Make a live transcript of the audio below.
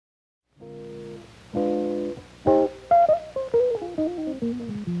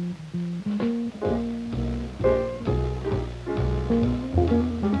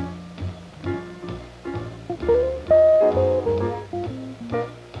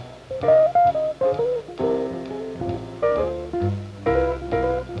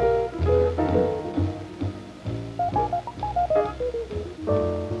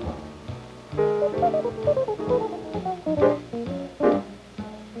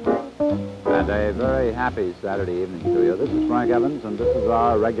And a very happy Saturday evening to you. This is Frank Evans, and this is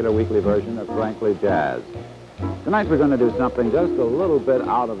our regular weekly version of Frankly Jazz. Tonight we're going to do something just a little bit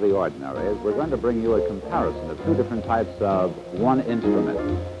out of the ordinary, as we're going to bring you a comparison of two different types of one instrument.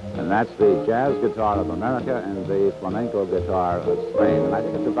 And that's the jazz guitar of America and the flamenco guitar of Spain. And I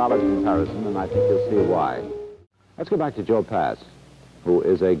think it's a valid comparison, and I think you'll see why. Let's go back to Joe Pass, who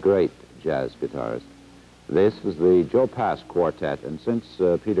is a great jazz guitarist. This was the Joe Pass Quartet, and since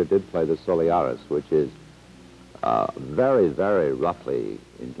Peter did play the Soliaris, which is very, very roughly,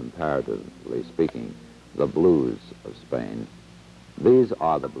 in comparatively speaking, the blues of Spain, these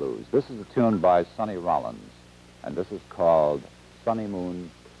are the blues. This is a tune by Sonny Rollins, and this is called Sonny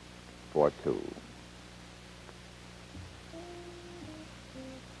Moon For Two.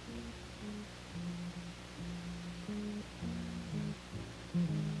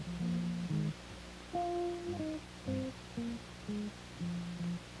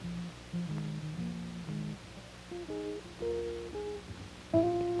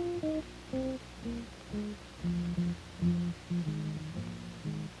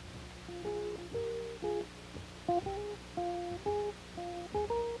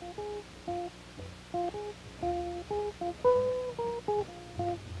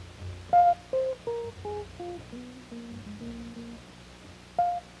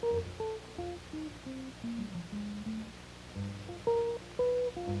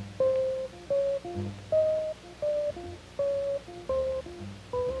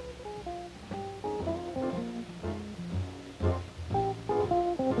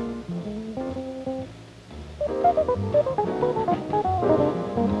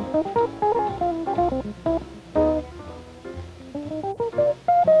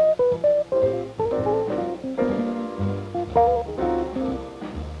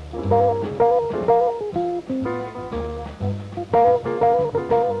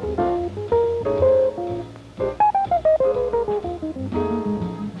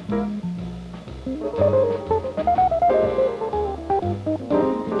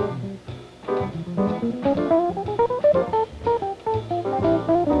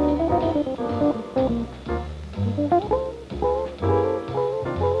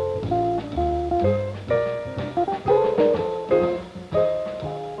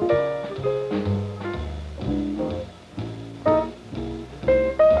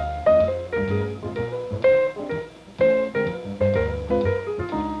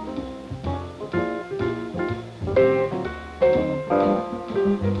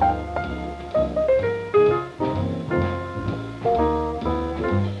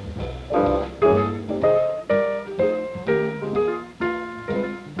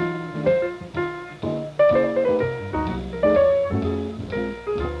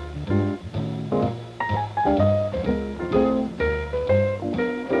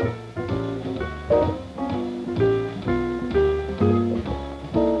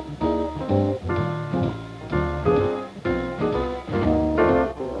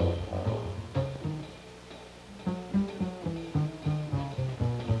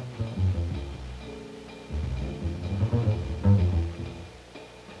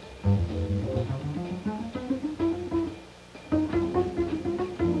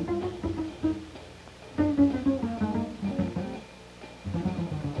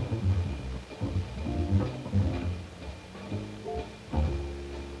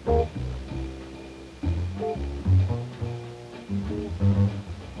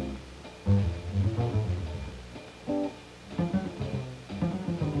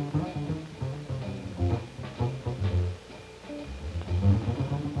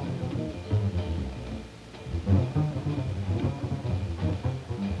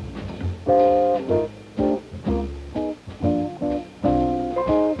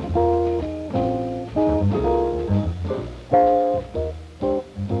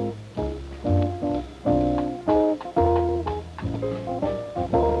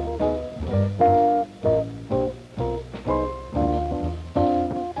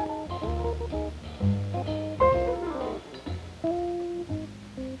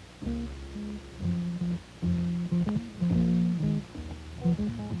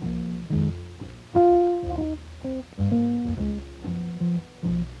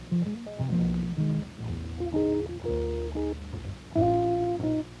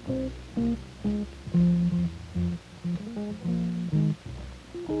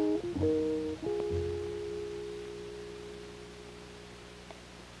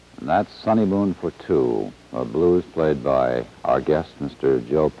 That's Sonny Moon For Two, a blues played by our guest, Mr.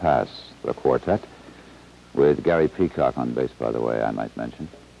 Joe Pass, the quartet, with Gary Peacock on bass, by the way, I might mention.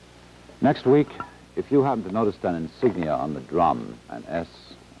 Next week, if you happen to notice an insignia on the drum, an S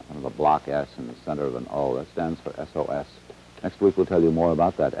kind of a block S in the center of an O. That stands for SOS. Next week we'll tell you more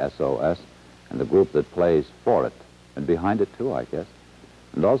about that SOS and the group that plays for it, and behind it too, I guess.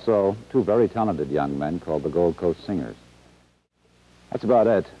 And also two very talented young men called the Gold Coast Singers. That's about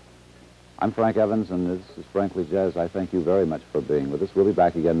it. I'm Frank Evans, and this is Frankly Jazz. I thank you very much for being with us. We'll be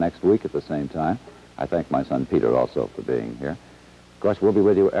back again next week at the same time. I thank my son Peter also for being here. Of course, we'll be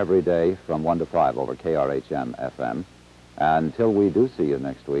with you every day from 1 to 5 over KRHM FM. Until we do see you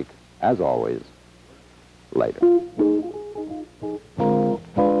next week, as always, later.